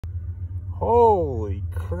Holy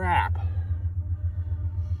crap.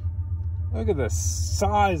 Look at the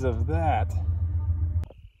size of that.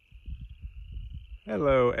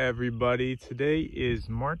 Hello everybody. Today is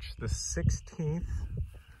March the 16th.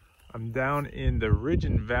 I'm down in the Ridge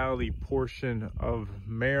and Valley portion of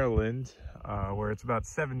Maryland, where it's about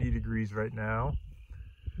 70 degrees right now.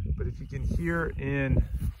 But if you can hear in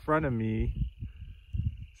front of me,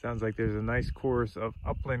 sounds like there's a nice chorus of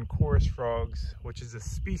upland chorus frogs, which is a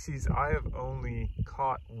species I have only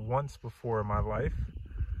caught once before in my life.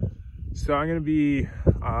 So I'm going to be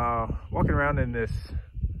walking around in this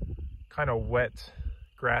kind of wet,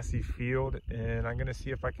 grassy field, and I'm going to see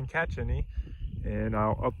if I can catch any, and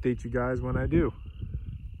I'll update you guys when I do.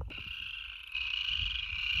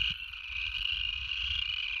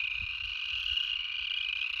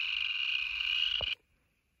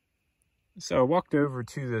 So I walked over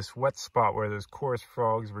to this wet spot where those chorus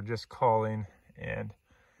frogs were just calling, and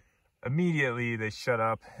immediately they shut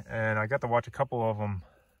up, and I got to watch a couple of them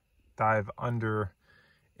dive under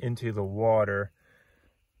into the water.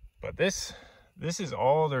 But this is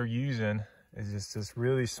all they're using, is just this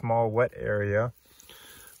really small wet area.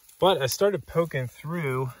 But I started poking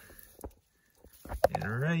through,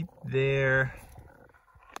 and right there,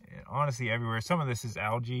 and honestly everywhere, some of this is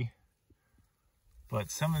algae, but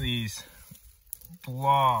some of these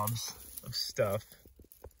blobs of stuff,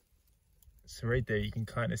 so right there you can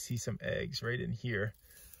kind of see some eggs right in here,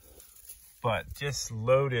 but just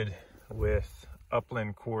loaded with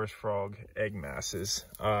upland chorus frog egg masses,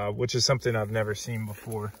 which is something I've never seen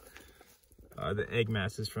before, the egg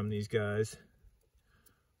masses from these guys.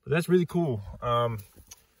 But that's really cool. I'm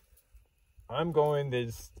going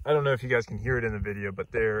to, I don't know if you guys can hear it in the video,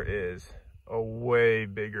 but there is a way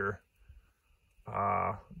bigger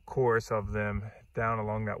chorus of them down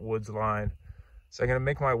along that woods line. So I'm going to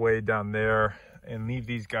make my way down there and leave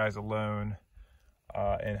these guys alone,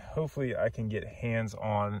 and hopefully I can get hands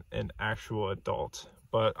on an actual adult,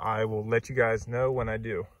 but I will let you guys know when I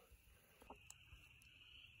do.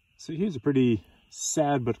 So here's a pretty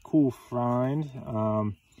sad but cool find.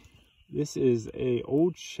 This is a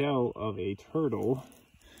old shell of a turtle,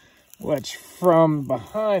 which from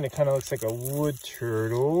behind it kind of looks like a wood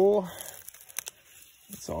turtle.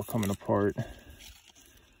 It's all coming apart.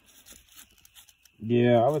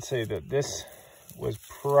 Yeah, I would say that this was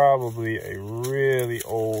probably a really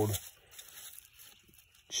old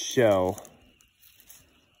shell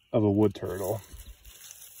of a wood turtle.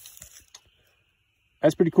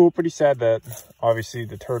 That's pretty cool, pretty sad that obviously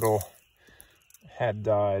the turtle had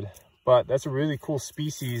died, but that's a really cool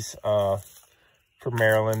species for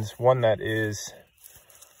Maryland. One that is,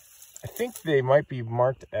 I think they might be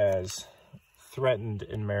marked as threatened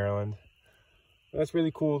in Maryland. That's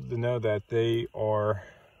really cool to know that they are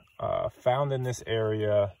found in this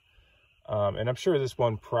area, and I'm sure this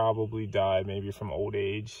one probably died maybe from old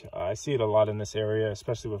age. I see it a lot in this area,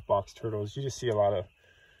 especially with box turtles. You just see a lot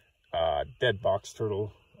of dead box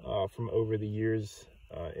turtle from over the years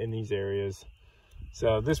in these areas.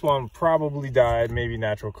 So this one probably died, maybe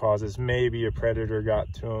natural causes, maybe a predator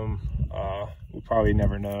got to him. We'll probably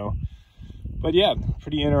never know. But yeah,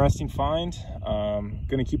 pretty interesting find.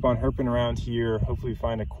 Gonna keep on herping around here, hopefully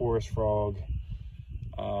find a chorus frog,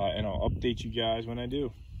 and I'll update you guys when I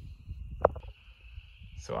do.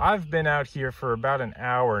 So I've been out here for about an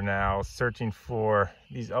hour now searching for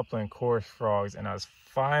these upland chorus frogs, and I was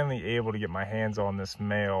finally able to get my hands on this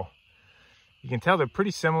male. You can tell they're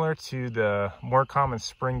pretty similar to the more common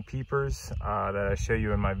spring peepers that I show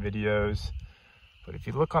you in my videos. But if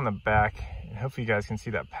you look on the back, and hopefully you guys can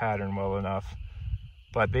see that pattern well enough,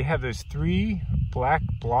 but they have those 3 black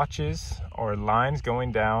blotches or lines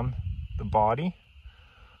going down the body,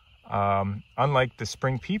 unlike the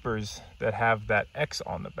spring peepers that have that X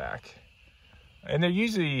on the back. And they're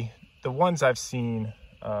usually the ones I've seen,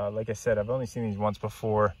 like I said, I've only seen these once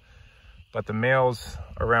before, but the males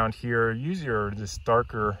around here usually are this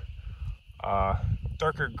darker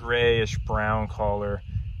grayish brown color.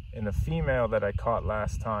 And the female that I caught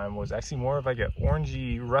last time was actually more of like an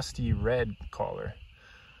orangey, rusty red color.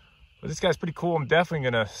 But this guy's pretty cool. I'm definitely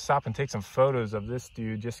gonna stop and take some photos of this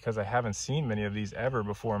dude just because I haven't seen many of these ever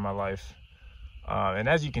before in my life. And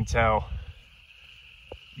as you can tell,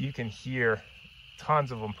 you can hear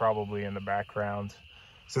tons of them probably in the background.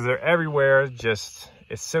 So they're everywhere, just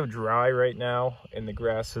it's so dry right now in the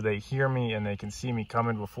grass, so they hear me and they can see me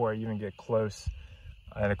coming before I even get close.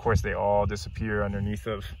 And of course they all disappear underneath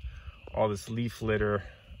of all this leaf litter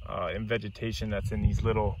and vegetation that's in these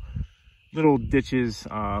little ditches,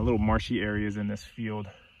 little marshy areas in this field.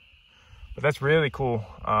 But that's really cool.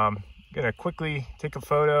 Gonna quickly take a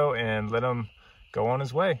photo and let him go on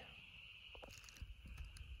his way.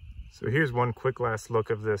 So here's one quick last look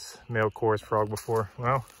of this male chorus frog before,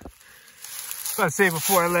 well, I was about to say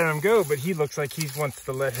before I let him go, but he looks like he wants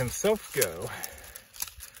to let himself go.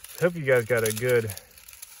 I hope you guys got a good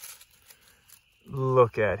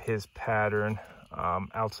look at his pattern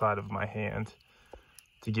outside of my hand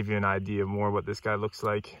to give you an idea more what this guy looks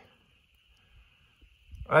like.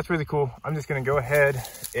 Well, that's really cool. I'm just gonna go ahead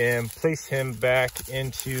and place him back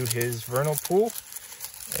into his vernal pool,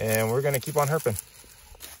 and we're gonna keep on herping.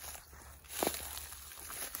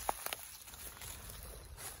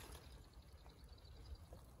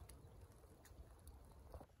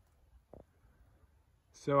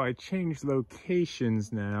 So I changed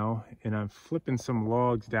locations now, and I'm flipping some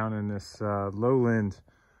logs down in this lowland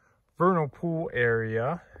vernal pool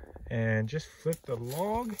area, and just flipped the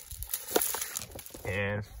log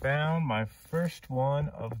and found my first one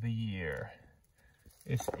of the year.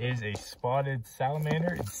 This is a spotted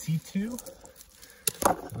salamander in C2.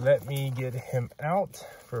 Let me get him out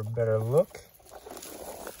for a better look.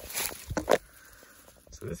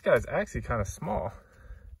 So this guy's actually kind of small,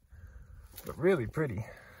 but really pretty.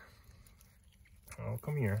 Oh,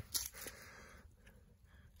 come here.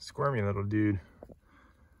 Squirmy little dude.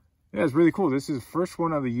 Yeah, it's really cool. This is the first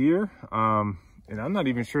one of the year. And I'm not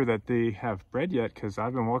even sure that they have bred yet, because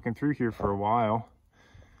I've been walking through here for a while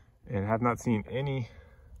and have not seen any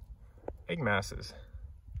egg masses.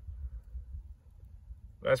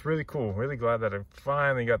 That's really cool. Really glad that I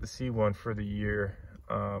finally got to see one for the year.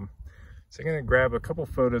 So I'm gonna grab a couple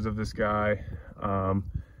photos of this guy.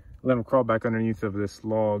 Let him crawl back underneath of this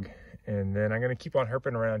log, and then I'm gonna keep on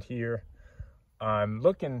herping around here. I'm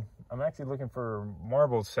actually looking for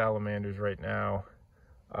marbled salamanders right now,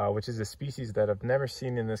 which is a species that I've never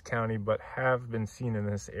seen in this county, but have been seen in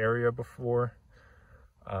this area before.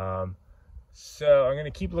 So I'm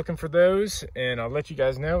gonna keep looking for those, and I'll let you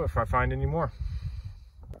guys know if I find any more.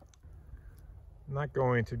 Not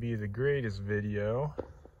going to be the greatest video,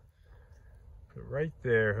 but right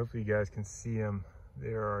there, hopefully you guys can see them.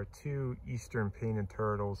 There are two eastern painted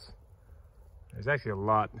turtles. There's actually a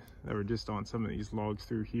lot that were just on some of these logs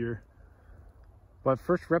through here. But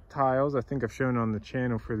first reptiles, I think I've shown on the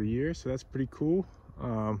channel for the year, so that's pretty cool.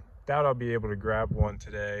 Doubt I'll be able to grab one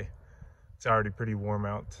today. It's already pretty warm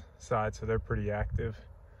outside, so they're pretty active.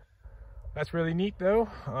 That's really neat though.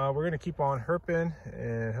 We're gonna keep on herping,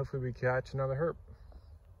 and hopefully we catch another herp.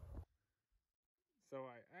 So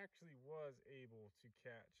I actually was able to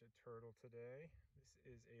catch a turtle today.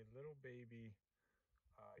 This is a little baby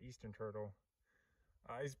eastern turtle.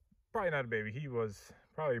 He's probably not a baby. He was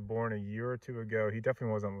probably born a year or two ago. He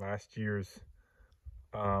definitely wasn't last year's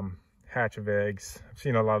hatch of eggs. I've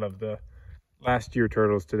seen a lot of the last year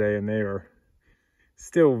turtles today, and they are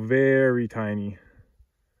still very tiny.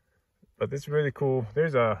 But this is really cool.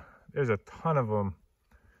 There's a ton of them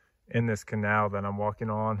in this canal that I'm walking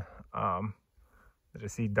on. That I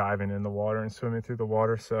see diving in the water and swimming through the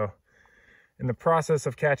water. So in the process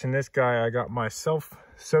of catching this guy, I got myself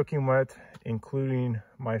soaking wet, including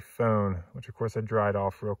my phone, which of course I dried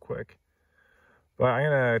off real quick. But I'm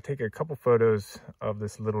gonna take a couple photos of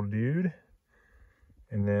this little dude,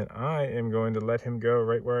 and then I am going to let him go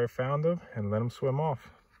right where I found him and let him swim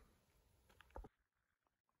off.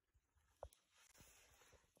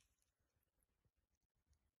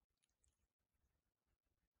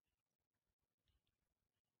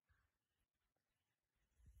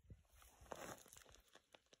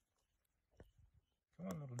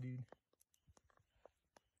 Come on, little dude.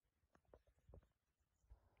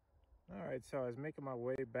 All right, so I was making my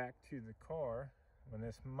way back to the car when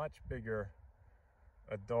this much bigger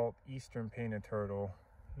adult eastern painted turtle,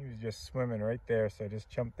 he was just swimming right there, so I just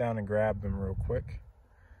jumped down and grabbed him real quick.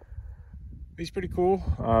 He's pretty cool,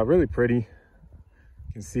 really pretty.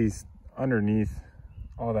 You can see underneath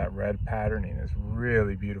all that red patterning is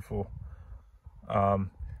really beautiful.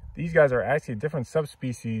 These guys are actually different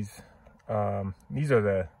subspecies. These are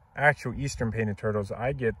the actual eastern painted turtles.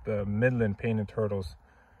 I get the Midland painted turtles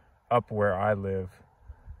up where I live.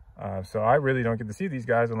 So I really don't get to see these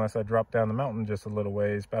guys unless I drop down the mountain just a little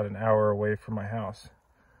ways, about an hour away from my house.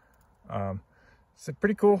 So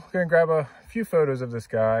pretty cool. Gonna grab a few photos of this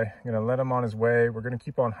guy. I'm gonna let him on his way. We're gonna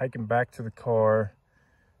keep on hiking back to the car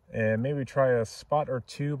and maybe try a spot or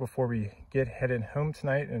two before we get headed home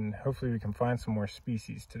tonight, and hopefully we can find some more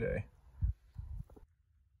species today.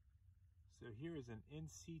 So here is an in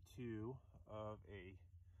situ of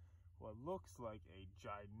what looks like a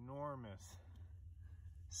ginormous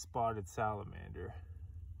spotted salamander.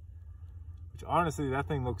 Which honestly, that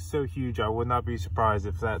thing looks so huge, I would not be surprised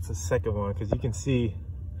if that's the second one, because you can see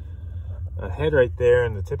a head right there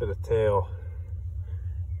and the tip of the tail.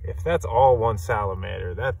 if that's all one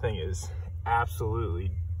salamander, that thing is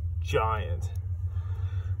absolutely giant.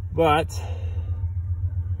 But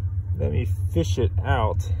let me fish it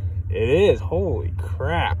out. It is, holy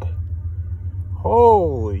crap.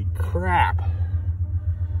 Holy crap.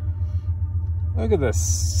 Look at the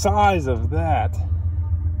size of that.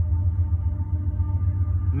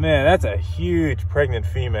 Man, that's a huge pregnant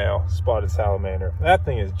female spotted salamander. That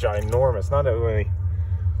thing is ginormous. Not only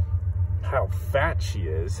how fat she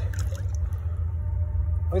is,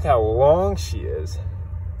 look how long she is.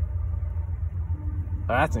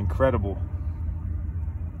 That's incredible.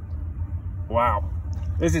 Wow.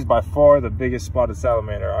 This is by far the biggest spotted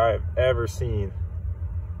salamander I have ever seen.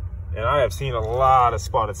 And I have seen a lot of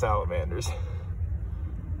spotted salamanders.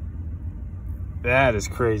 That is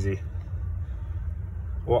crazy.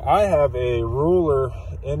 Well, I have a ruler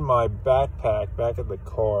in my backpack back at the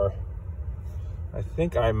car. I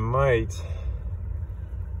think I might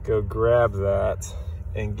go grab that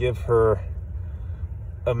and give her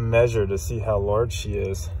a measure to see how large she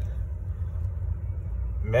is.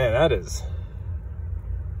 Man, that is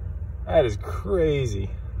crazy.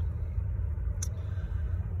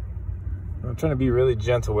 I'm trying to be really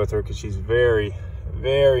gentle with her because she's very,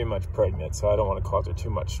 very much pregnant, so I don't want to cause her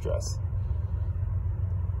too much stress.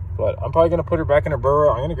 But I'm probably going to put her back in her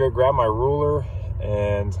burrow. I'm going to go grab my ruler,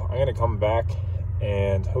 and I'm going to come back,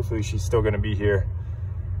 and hopefully she's still going to be here,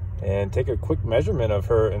 and take a quick measurement of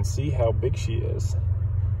her and see how big she is.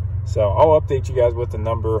 So I'll update you guys with the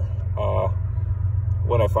number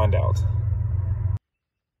when I find out.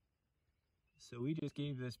 So we just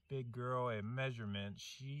gave this big girl a measurement.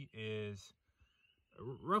 She is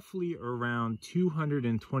roughly around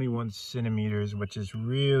 221 centimeters, which is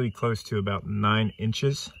really close to about 9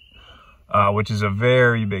 inches, which is a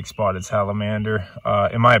very big spotted salamander,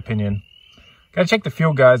 in my opinion. Gotta check the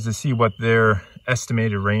field guides to see what their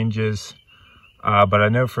estimated range is, but I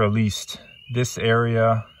know for at least this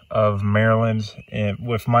area of Maryland, and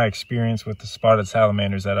with my experience with the spotted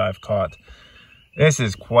salamanders that I've caught, this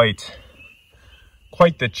is quite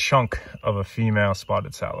the chunk of a female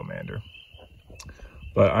spotted salamander.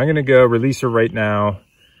 But I'm gonna go release her right now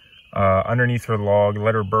underneath her log,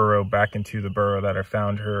 let her burrow back into the burrow that I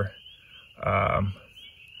found her.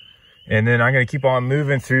 And then I'm gonna keep on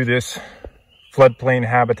moving through this floodplain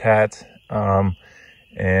habitat,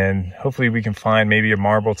 and hopefully we can find maybe a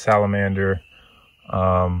marbled salamander,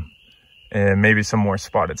 and maybe some more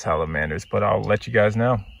spotted salamanders, but I'll let you guys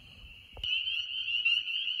know.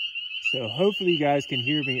 So hopefully you guys can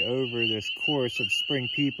hear me over this chorus of spring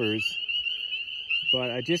peepers.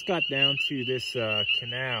 But I just got down to this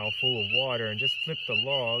canal full of water and just flipped the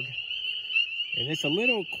log. And it's a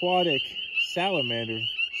little aquatic salamander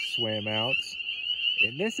swam out.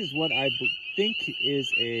 And this is what I think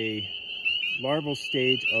is a larval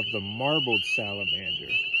stage of the marbled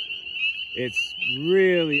salamander. It's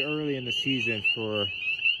really early in the season for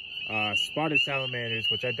spotted salamanders,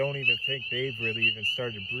 which I don't even think they've really even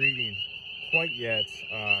started breeding quite yet.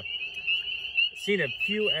 Seen a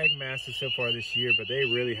few egg masses so far this year, but they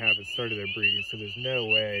really haven't started their breeding, so there's no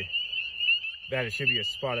way that it should be a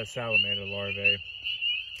spotted salamander larvae.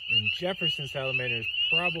 And Jefferson salamanders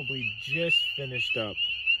probably just finished up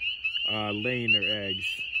laying their eggs,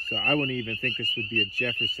 so I wouldn't even think this would be a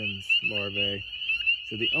Jefferson's larvae.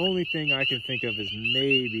 So the only thing I can think of is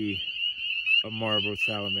maybe a marbled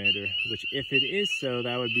salamander, which if it is so,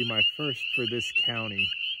 that would be my first for this county.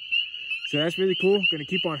 So that's really cool. Gonna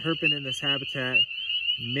keep on herping in this habitat,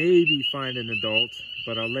 maybe find an adult,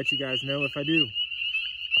 but I'll let you guys know if I do.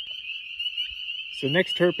 So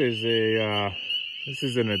next herp is this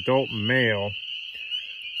is an adult male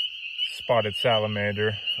spotted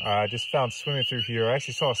salamander. I just found swimming through here. I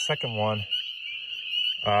actually saw a second one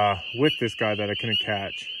with this guy that I couldn't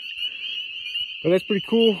catch. But that's pretty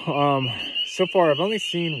cool. So far, I've only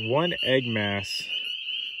seen one egg mass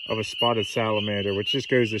of a spotted salamander, which just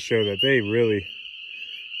goes to show that they really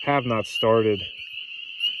have not started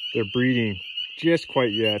their breeding just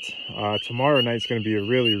quite yet. Tomorrow night's going to be a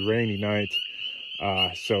really rainy night,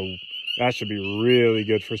 so that should be really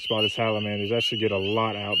good for spotted salamanders. That should get a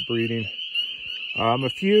lot out breeding. A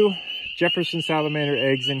few Jefferson salamander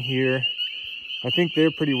eggs in here. I think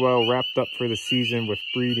they're pretty well wrapped up for the season with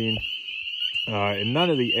breeding, and none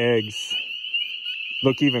of the eggs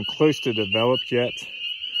look even close to developed yet.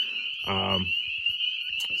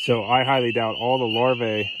 So I highly doubt all the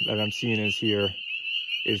larvae that I'm seeing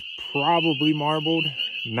is probably marbled.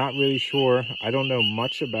 Not really sure. I don't know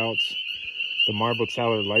much about the marbled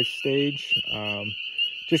salad life stage,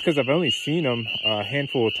 just because I've only seen them a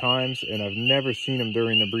handful of times and I've never seen them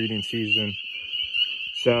during the breeding season.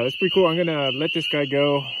 So that's pretty cool. I'm gonna let this guy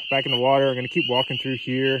go back in the water. I'm gonna keep walking through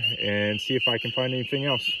here and see if I can find anything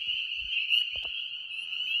else.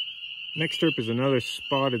 Next herp is another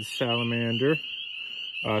spotted salamander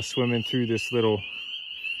swimming through this little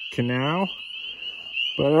canal.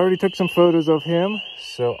 But I already took some photos of him,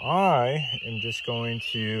 so I am just going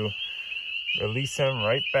to release him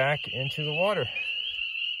right back into the water.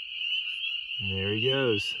 And there he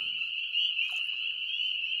goes.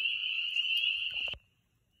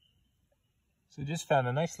 So just found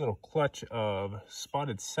a nice little clutch of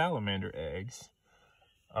spotted salamander eggs.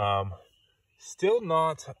 Still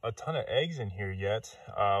not a ton of eggs in here yet,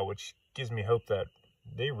 which gives me hope that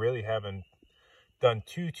they really haven't done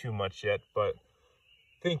too much yet. But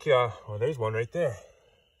I think, well, there's one right there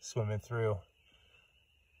swimming through.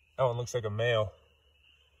 That one looks like a male.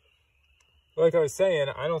 Like I was saying,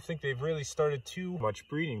 I don't think they've really started too much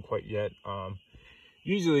breeding quite yet.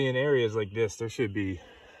 Usually in areas like this, there should be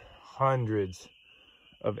hundreds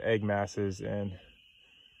of egg masses, and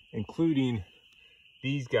including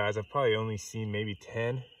these guys, I've probably only seen maybe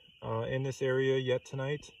 10 in this area yet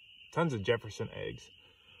tonight. Tons of Jefferson eggs.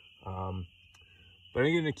 But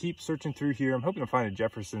I'm gonna keep searching through here. I'm hoping to find a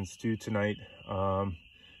Jefferson's too tonight.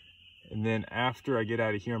 And then after I get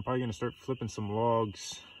out of here, I'm probably gonna start flipping some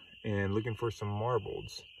logs and looking for some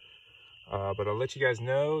marbleds. But I'll let you guys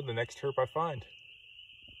know the next herp I find.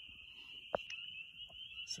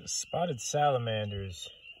 So spotted salamanders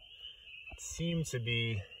seem to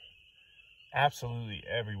be absolutely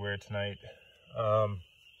everywhere tonight.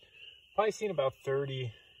 Probably seen about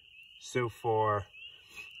 30 so far.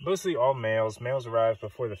 Mostly all males. Males arrive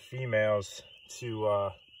before the females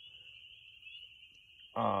to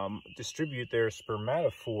distribute their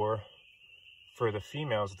spermatophore for the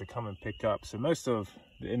females to come and pick up. So most of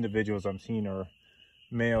the individuals I'm seeing are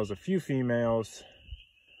males, a few females.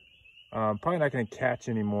 Probably not going to catch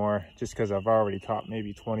anymore just because I've already caught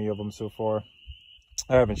maybe 20 of them so far.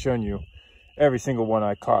 I haven't shown you every single one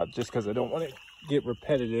I caught just because I don't want to get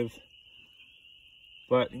repetitive.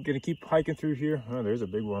 But I'm going to keep hiking through here. Oh, there's a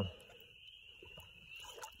big one.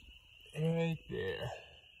 Right there.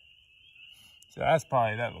 So that's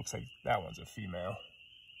probably, that looks like that one's a female.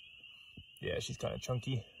 Yeah, she's kind of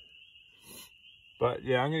chunky. But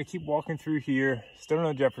yeah, I'm going to keep walking through here. Still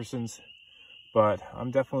no Jeffersons. But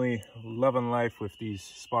I'm definitely loving life with these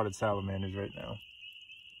spotted salamanders right now.